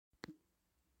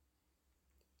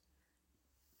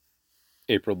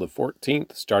April the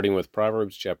 14th, starting with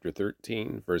Proverbs chapter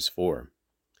 13, verse 4.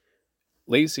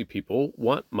 Lazy people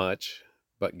want much,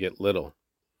 but get little,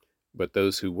 but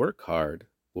those who work hard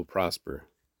will prosper.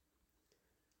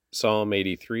 Psalm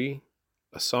 83,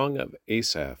 a song of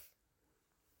Asaph.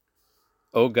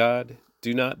 O God,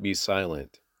 do not be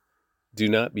silent. Do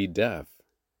not be deaf.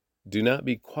 Do not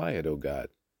be quiet, O God.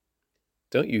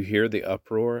 Don't you hear the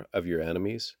uproar of your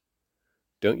enemies?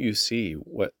 Don't you see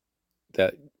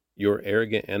that your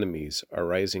arrogant enemies are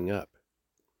rising up?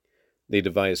 They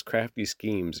devise crafty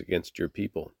schemes against your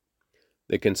people.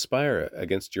 They conspire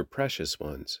against your precious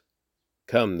ones.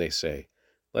 Come, they say,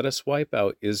 let us wipe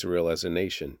out Israel as a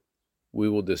nation. We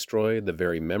will destroy the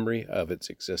very memory of its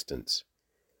existence.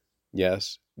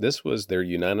 Yes, this was their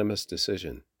unanimous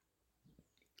decision.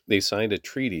 They signed a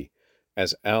treaty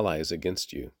as allies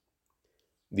against you.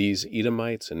 These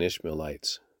Edomites and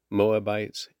Ishmaelites,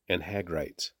 Moabites and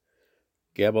Hagrites,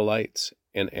 Gabalites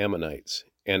and Ammonites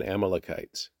and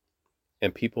Amalekites,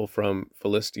 and people from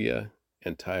Philistia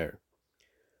and Tyre.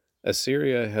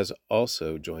 Assyria has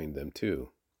also joined them too,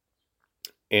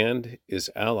 and is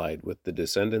allied with the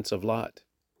descendants of Lot.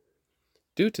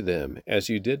 Do to them as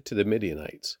you did to the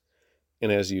Midianites,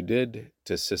 and as you did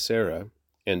to Sisera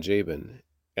and Jabin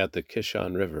at the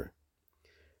Kishon River.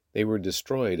 They were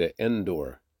destroyed at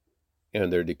Endor,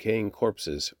 and their decaying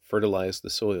corpses fertilized the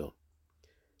soil.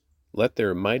 Let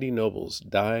their mighty nobles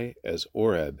die as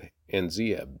Oreb and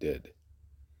Zeeb did.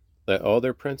 Let all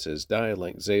their princes die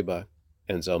like Zebah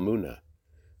and Zalmunna,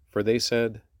 for they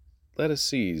said, let us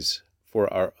seize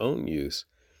for our own use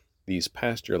these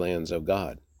pasture lands, O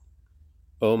God.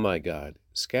 O my God,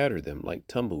 scatter them like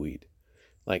tumbleweed,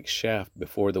 like chaff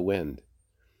before the wind.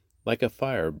 Like a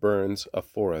fire burns a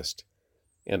forest,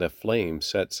 and a flame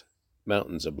sets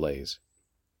mountains ablaze.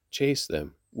 Chase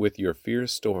them with your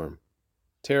fierce storm,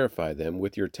 terrify them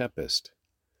with your tempest.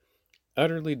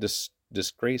 Utterly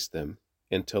disgrace them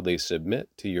until they submit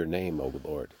to your name, O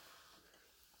Lord.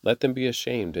 Let them be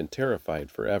ashamed and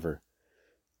terrified forever.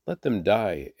 Let them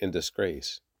die in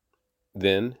disgrace.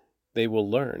 Then they will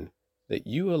learn that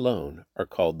you alone are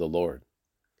called the Lord,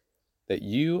 that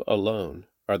you alone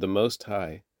are the Most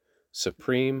High,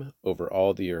 supreme over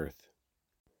all the earth.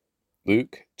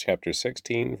 Luke chapter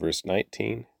 16, verse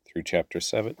 19 through chapter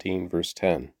 17, verse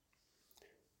 10.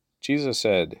 Jesus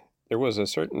said, there was a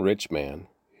certain rich man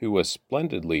who was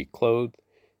splendidly clothed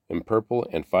in purple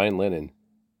and fine linen,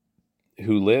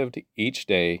 who lived each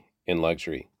day in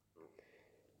luxury.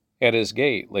 At his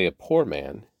gate lay a poor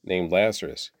man named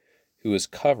Lazarus, who was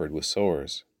covered with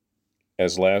sores.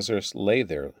 As Lazarus lay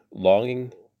there,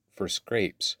 longing for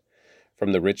scraps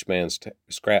from the rich man's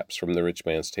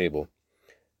table,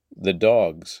 the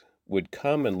dogs would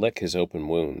come and lick his open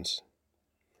wounds.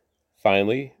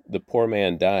 Finally, the poor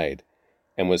man died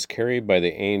and was carried by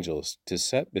the angels to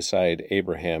sit beside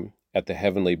Abraham at the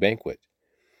heavenly banquet.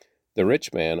 The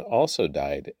rich man also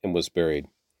died and was buried,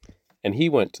 and he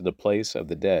went to the place of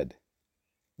the dead.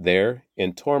 There,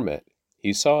 in torment,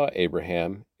 he saw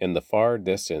Abraham in the far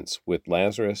distance with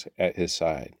Lazarus at his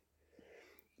side.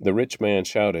 The rich man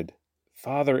shouted,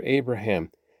 Father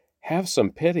Abraham, have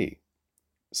some pity.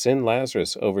 Send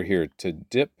Lazarus over here to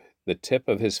dip the tip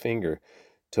of his finger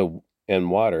in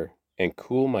water and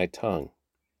cool my tongue.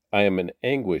 I am in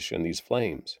anguish in these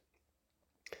flames.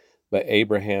 But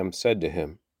Abraham said to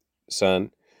him,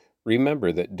 Son,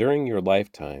 remember that during your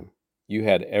lifetime you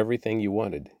had everything you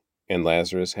wanted, and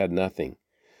Lazarus had nothing.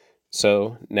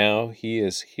 So now he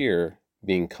is here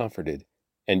being comforted,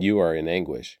 and you are in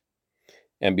anguish.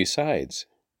 And besides,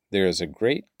 there is a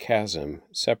great chasm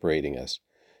separating us.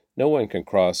 No one can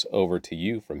cross over to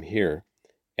you from here,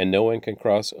 and no one can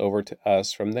cross over to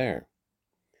us from there.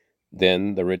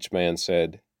 Then the rich man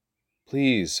said,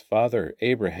 Please, Father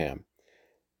Abraham,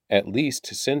 at least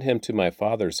send him to my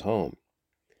father's home,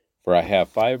 for I have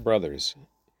 5 brothers,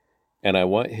 and I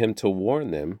want him to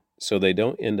warn them so they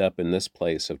don't end up in this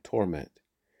place of torment.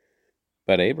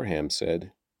 But Abraham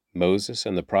said, Moses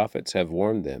and the prophets have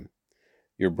warned them.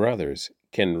 Your brothers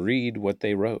can read what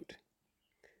they wrote.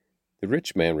 The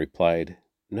rich man replied,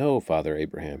 No, Father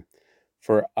Abraham,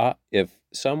 for if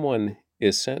someone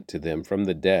is sent to them from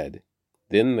the dead,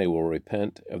 then they will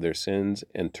repent of their sins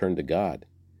and turn to God.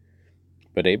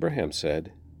 But Abraham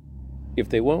said, If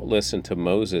they won't listen to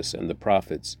Moses and the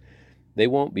prophets, they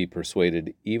won't be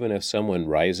persuaded even if someone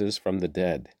rises from the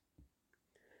dead.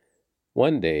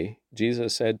 One day,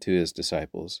 Jesus said to his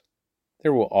disciples,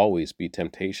 There will always be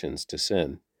temptations to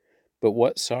sin, but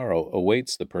what sorrow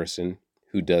awaits the person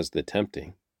who does the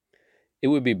tempting? It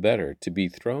would be better to be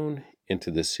thrown into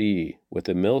the sea with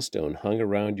a millstone hung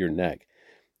around your neck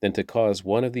than to cause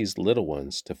one of these little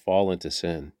ones to fall into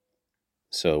sin.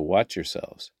 So watch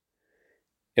yourselves.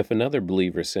 If another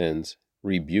believer sins,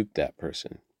 rebuke that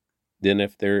person. Then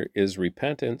if there is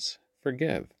repentance,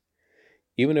 forgive.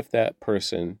 Even if that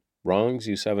person wrongs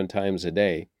you 7 times a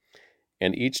day,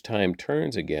 and each time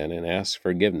turns again and asks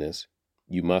forgiveness,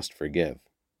 you must forgive.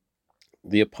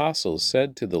 The apostles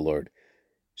said to the Lord,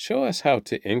 "Show us how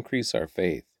to increase our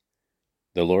faith."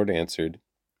 The Lord answered,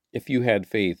 "If you had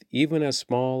faith even as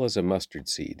small as a mustard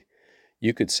seed,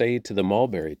 you could say to the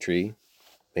mulberry tree,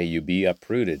 'May you be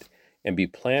uprooted and be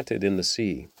planted in the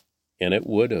sea,' and it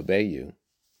would obey you."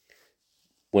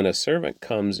 When a servant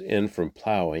comes in from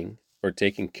plowing or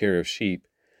taking care of sheep,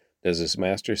 does his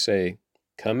master say,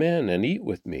 "Come in and eat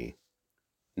with me"?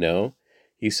 No,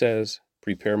 he says,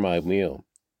 "Prepare my meal,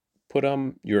 put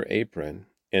on your apron,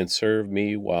 and serve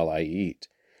me while I eat.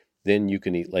 Then you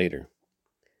can eat later."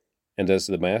 And does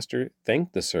the master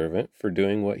thank the servant for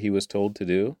doing what he was told to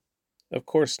do? Of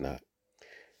course not.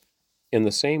 In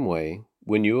the same way,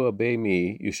 when you obey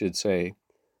me, you should say,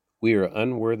 "We are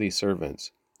unworthy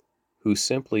servants who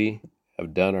simply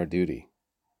have done our duty."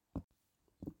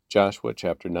 Joshua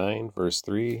chapter 9, verse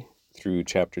 3 through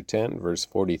chapter 10, verse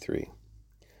 43.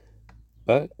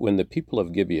 But when the people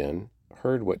of Gibeon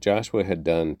heard what Joshua had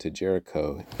done to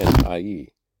Jericho and Ai,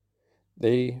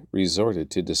 they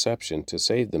resorted to deception to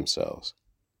save themselves.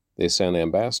 They sent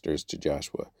ambassadors to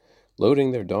Joshua,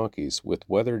 loading their donkeys with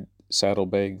weathered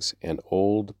saddlebags and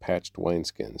old patched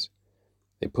wineskins.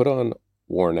 They put on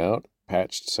worn-out,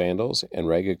 patched sandals and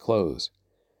ragged clothes,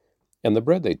 and the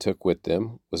bread they took with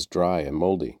them was dry and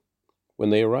moldy.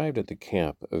 When they arrived at the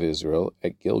camp of Israel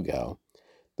at Gilgal,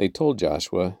 they told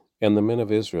Joshua and the men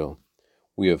of Israel,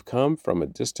 "We have come from a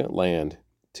distant land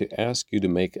to ask you to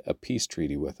make a peace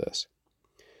treaty with us."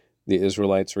 The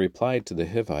Israelites replied to the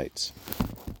Hivites,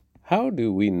 "How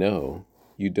do we know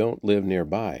you don't live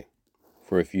nearby?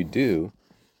 For if you do,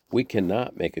 we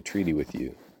cannot make a treaty with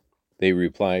you." They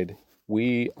replied,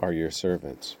 "We are your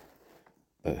servants."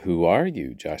 "But who are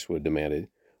you?" Joshua demanded.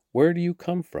 "Where do you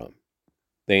come from?"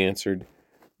 They answered,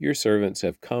 "Your servants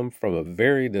have come from a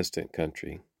very distant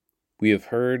country. We have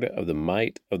heard of the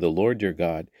might of the Lord your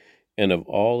God and of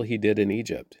all he did in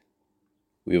Egypt.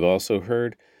 We have also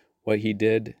heard what he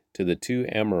did to the 2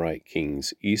 Amorite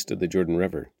kings east of the Jordan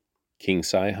River, King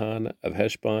Sihon of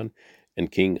Heshbon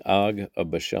and King Og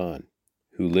of Bashan,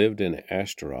 who lived in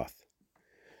Ashtaroth."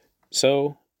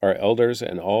 So our elders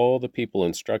and all the people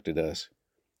instructed us,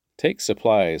 "Take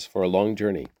supplies for a long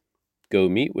journey. Go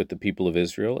meet with the people of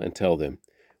Israel and tell them,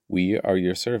 'We are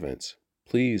your servants.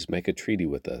 Please make a treaty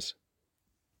with us.'"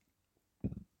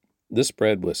 This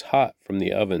bread was hot from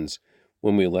the ovens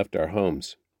when we left our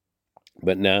homes,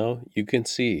 but now you can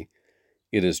see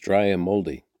it is dry and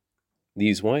moldy.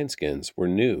 These wineskins were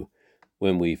new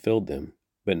when we filled them,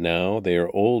 but now they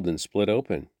are old and split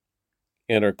open,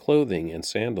 and our clothing and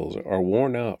sandals are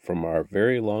worn out from our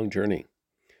very long journey.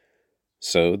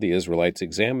 So the Israelites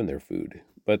examined their food,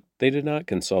 but they did not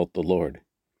consult the Lord.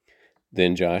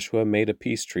 Then Joshua made a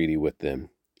peace treaty with them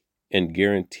and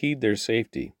guaranteed their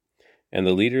safety, and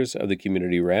the leaders of the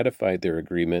community ratified their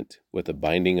agreement with a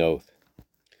binding oath.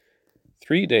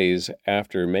 3 days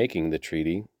after making the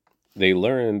treaty, they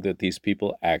learned that these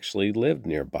people actually lived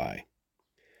nearby.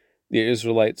 The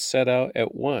Israelites set out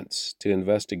at once to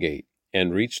investigate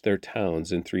and reached their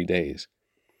towns in 3 days.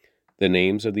 The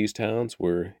names of these towns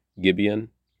were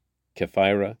Gibeon,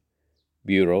 Kephirah,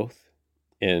 Beeroth,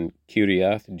 and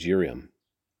Kiriath Jearim.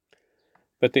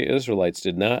 But the Israelites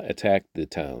did not attack the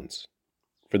towns,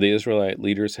 for the Israelite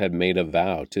leaders had made a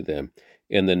vow to them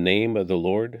in the name of the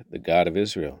Lord, the God of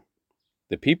Israel.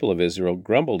 The people of Israel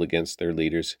grumbled against their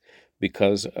leaders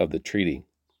because of the treaty.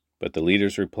 But the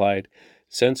leaders replied,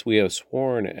 "Since we have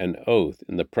sworn an oath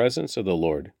in the presence of the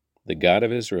Lord, the God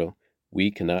of Israel,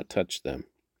 we cannot touch them.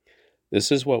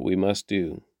 This is what we must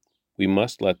do. We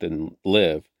must let them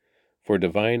live, for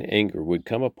divine anger would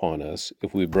come upon us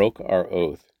if we broke our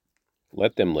oath.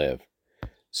 Let them live."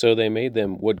 So they made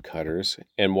them woodcutters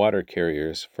and water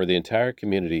carriers for the entire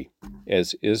community,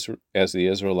 as the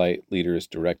Israelite leaders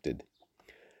directed.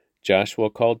 Joshua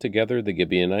called together the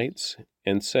Gibeonites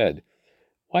and said,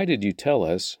 Why did you tell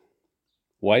us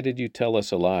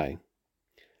a lie?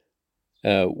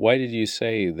 Why did you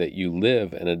say that you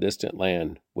live in a distant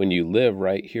land when you live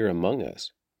right here among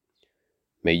us?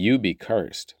 May you be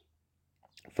cursed.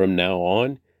 From now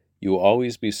on, you will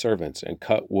always be servants and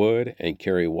cut wood and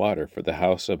carry water for the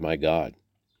house of my God."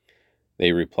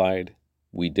 They replied,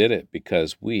 "We did it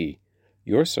because we,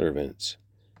 your servants,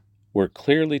 were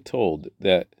clearly told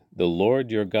that the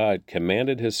Lord your God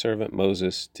commanded his servant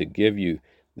Moses to give you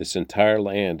this entire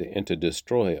land, and to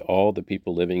destroy all the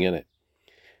people living in it.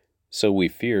 So we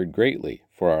feared greatly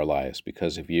for our lives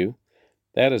because of you.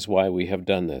 That is why we have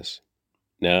done this.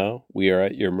 Now we are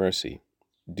at your mercy.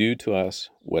 Do to us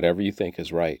whatever you think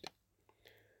is right."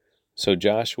 So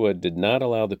Joshua did not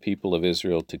allow the people of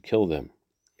Israel to kill them.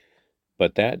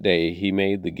 But that day he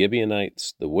made the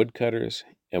Gibeonites the woodcutters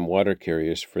and water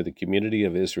carriers for the community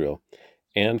of Israel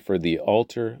and for the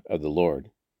altar of the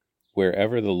Lord,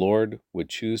 wherever the Lord would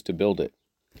choose to build it.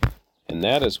 And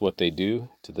that is what they do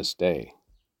to this day.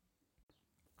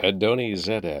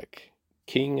 Adoni-Zedek,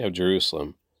 king of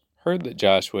Jerusalem, heard that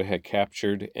Joshua had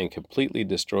captured and completely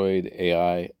destroyed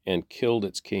Ai and killed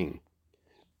its king,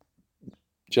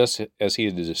 just as he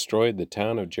had destroyed the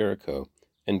town of Jericho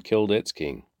and killed its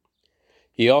king.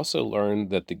 He also learned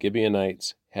that the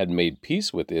Gibeonites had made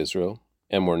peace with Israel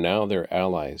and were now their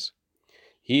allies.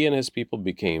 He and his people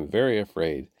became very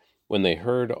afraid when they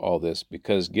heard all this,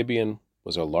 because Gibeon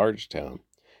was a large town,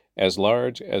 as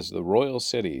large as the royal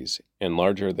cities and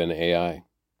larger than Ai.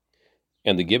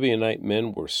 And the Gibeonite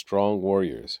men were strong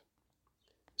warriors.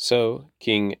 So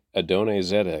King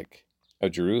Adoni-Zedek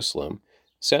of Jerusalem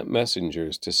sent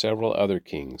messengers to several other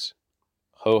kings,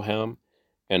 Hoham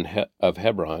of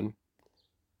Hebron,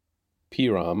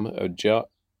 Piram of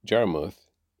Jarmuth,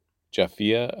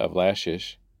 Japhia of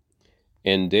Lachish,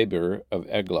 and Debir of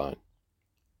Eglon.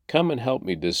 "Come and help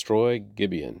me destroy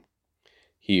Gibeon,"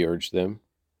 he urged them,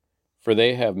 "for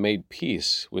they have made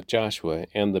peace with Joshua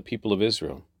and the people of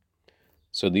Israel."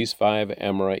 So these 5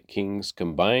 Amorite kings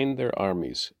combined their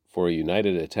armies for a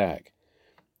united attack.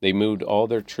 They moved all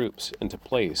their troops into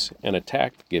place and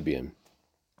attacked Gibeon.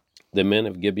 The men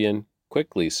of Gibeon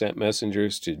quickly sent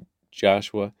messengers to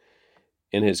Joshua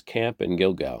in his camp in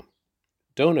Gilgal.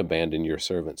 "Don't abandon your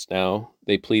servants now,"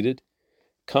 they pleaded.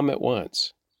 "Come at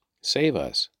once. Save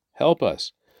us. Help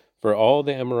us. For all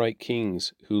the Amorite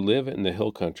kings who live in the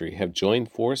hill country have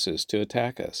joined forces to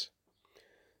attack us."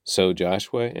 So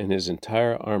Joshua and his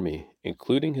entire army,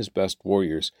 including his best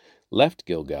warriors, left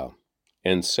Gilgal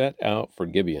and set out for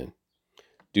Gibeon.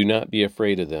 "Do not be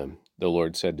afraid of them," the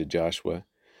Lord said to Joshua,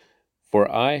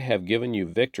 "for I have given you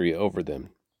victory over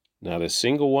them. Not a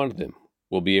single one of them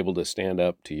will be able to stand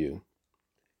up to you."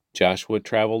 Joshua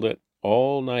traveled it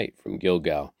all night from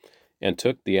Gilgal and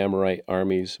took the Amorite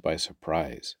armies by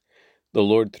surprise. The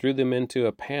Lord threw them into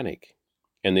a panic,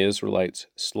 and the Israelites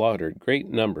slaughtered great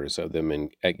numbers of them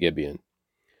at Gibeon.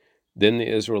 Then the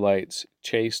Israelites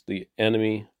chased the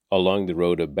enemy along the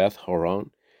road of Beth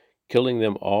Horon, killing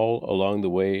them all along the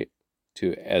way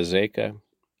to Azekah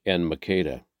and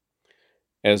Makkedah.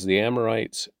 As the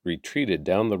Amorites retreated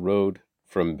down the road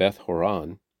from Beth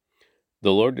Horon,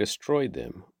 the Lord destroyed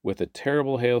them with a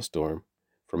terrible hailstorm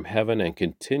from heaven and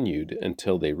continued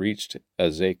until they reached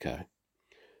Azekah.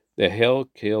 The hail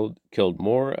killed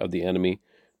more of the enemy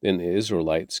than the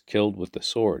Israelites killed with the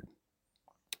sword.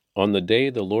 On the day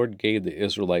the Lord gave the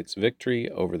Israelites victory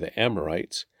over the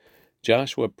Amorites,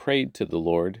 Joshua prayed to the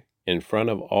Lord in front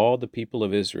of all the people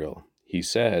of Israel. He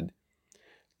said,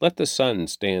 "Let the sun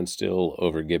stand still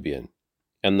over Gibeon,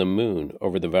 and the moon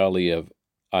over the valley of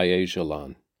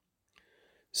Aijalon."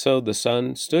 So the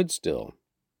sun stood still,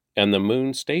 and the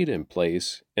moon stayed in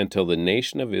place until the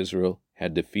nation of Israel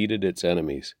had defeated its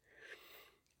enemies.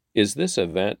 Is this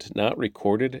event not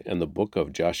recorded in the book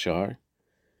of Jashar?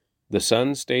 The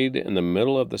sun stayed in the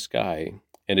middle of the sky,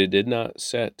 and it did not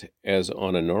set as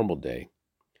on a normal day.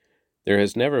 There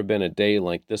has never been a day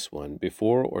like this one,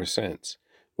 before or since,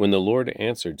 when the Lord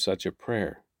answered such a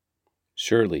prayer.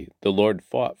 Surely the Lord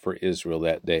fought for Israel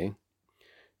that day.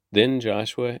 Then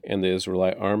Joshua and the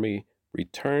Israelite army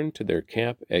returned to their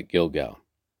camp at Gilgal.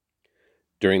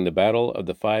 During the battle,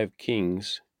 the 5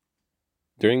 kings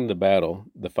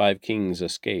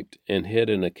escaped and hid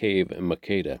in a cave in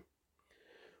Makkedah.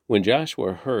 When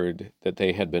Joshua heard that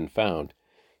they had been found,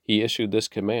 he issued this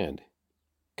command: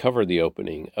 "Cover the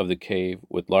opening of the cave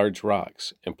with large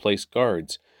rocks and place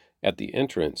guards at the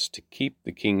entrance to keep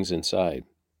the kings inside.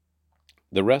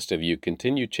 The rest of you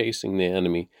continue chasing the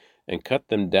enemy and cut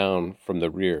them down from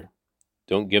the rear.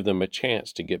 Don't give them a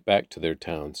chance to get back to their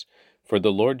towns, for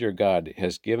the Lord your God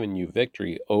has given you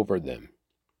victory over them."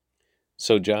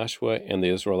 So Joshua and the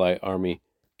Israelite army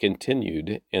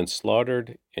continued and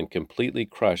slaughtered and completely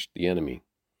crushed the enemy.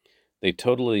 They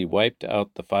totally wiped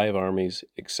out the 5 armies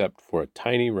except for a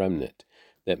tiny remnant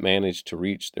that managed to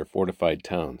reach their fortified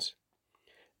towns.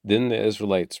 Then the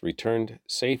Israelites returned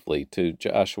safely to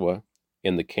Joshua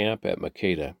in the camp at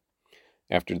Makkedah.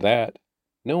 After that,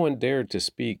 no one dared to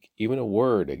speak even a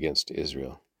word against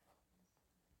Israel.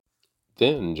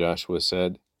 Then Joshua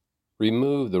said,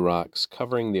 "Remove the rocks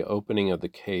covering the opening of the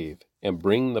cave and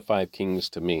bring the 5 kings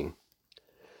to me."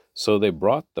 So they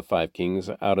brought the 5 kings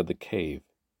out of the cave,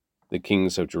 the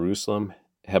kings of Jerusalem,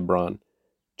 Hebron,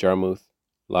 Jarmuth,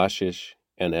 Lachish,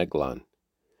 and Eglon.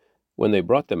 When they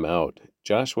brought them out,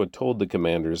 Joshua told the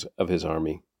commanders of his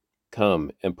army,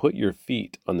 "Come and put your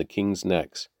feet on the kings'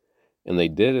 necks." And they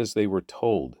did as they were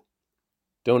told.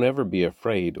 "Don't ever be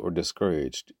afraid or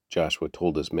discouraged," Joshua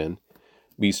told his men.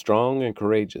 "Be strong and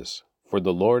courageous, for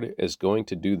the Lord is going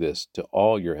to do this to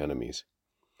all your enemies."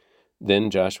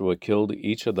 Then Joshua killed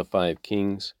each of the 5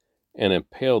 kings and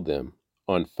impaled them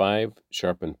on 5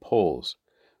 sharpened poles,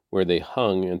 where they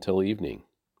hung until evening.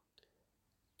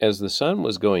 As the sun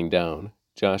was going down,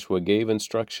 Joshua gave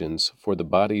instructions for the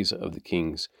bodies of the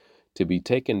kings to be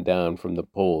taken down from the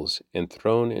poles and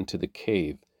thrown into the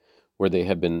cave where they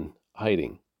had been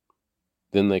hiding.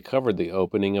 Then they covered the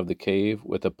opening of the cave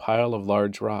with a pile of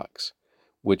large rocks,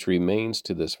 which remains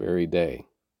to this very day.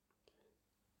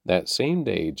 That same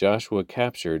day Joshua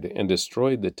captured and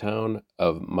destroyed the town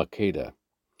of Makkedah.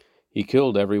 He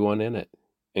killed everyone in it,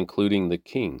 including the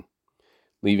king,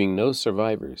 leaving no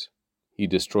survivors. He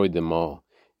destroyed them all,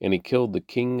 and he killed the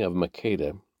king of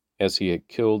Makkedah as he had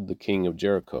killed the king of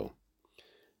Jericho.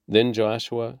 Then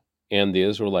Joshua and the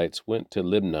Israelites went to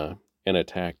Libnah and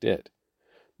attacked it.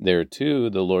 There too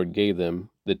the Lord gave them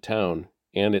the town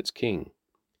and its king.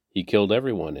 He killed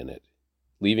everyone in it,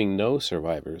 leaving no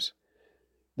survivors.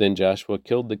 Then Joshua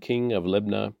killed the king of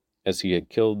Libnah as he had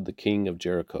killed the king of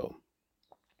Jericho.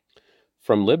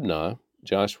 From Libnah,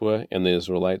 Joshua and the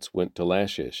Israelites went to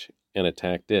Lachish and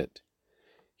attacked it.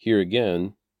 Here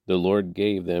again, the Lord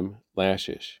gave them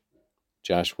Lachish.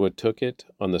 Joshua took it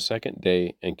on the 2nd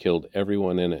day and killed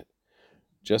everyone in it,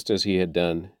 just as he had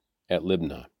done at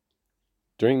Libnah.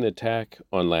 During the attack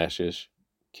on Lachish,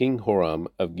 King Horam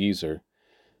of Gezer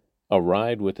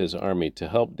arrived with his army to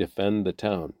help defend the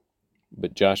town,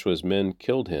 but Joshua's men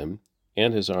killed him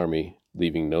and his army,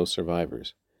 leaving no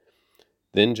survivors.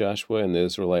 Then Joshua and the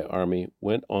Israelite army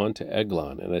went on to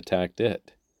Eglon and attacked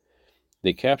it.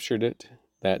 They captured it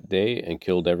that day and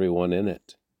killed everyone in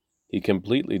it. He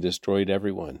completely destroyed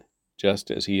everyone,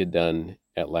 just as he had done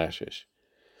at Lachish.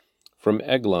 From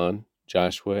Eglon,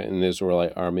 Joshua and the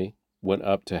Israelite army went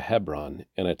up to Hebron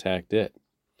and attacked it.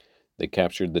 They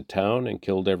captured the town and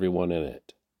killed everyone in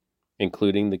it,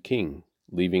 including the king,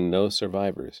 leaving no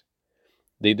survivors.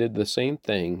 They did the same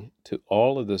thing to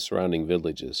all of the surrounding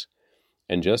villages,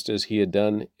 and just as he had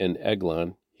done in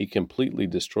Eglon, he completely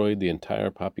destroyed the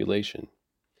entire population.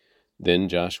 Then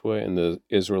Joshua and the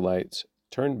Israelites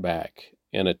turned back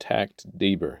and attacked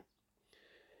Debir.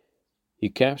 He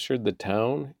captured the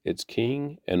town, its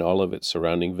king, and all of its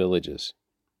surrounding villages.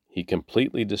 He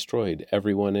completely destroyed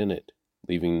everyone in it,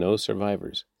 leaving no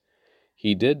survivors.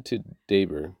 He did to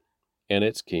Debir and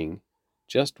its king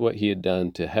just what he had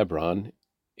done to Hebron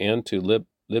and to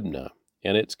Libnah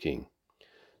and its king.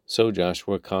 So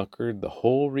Joshua conquered the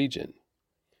whole region.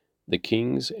 The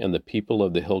kings and the people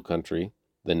of the hill country,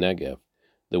 the Negev,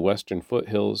 the western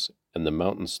foothills, and the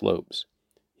mountain slopes.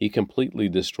 He completely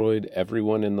destroyed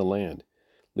everyone in the land,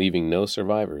 leaving no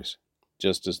survivors,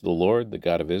 just as the Lord, the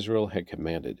God of Israel, had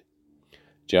commanded.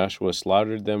 Joshua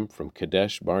slaughtered them from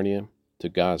Kadesh Barnea to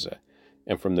Gaza,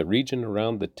 and from the region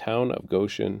around the town of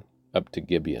Goshen up to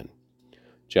Gibeon.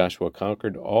 Joshua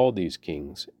conquered all these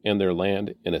kings and their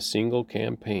land in a single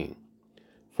campaign,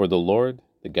 for the Lord,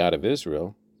 the God of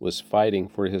Israel, was fighting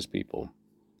for his people.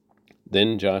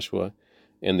 Then Joshua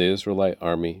and the Israelite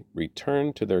army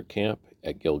returned to their camp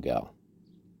at Gilgal.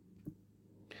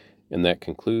 And that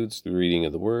concludes the reading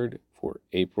of the Word for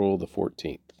April the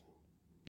 14th.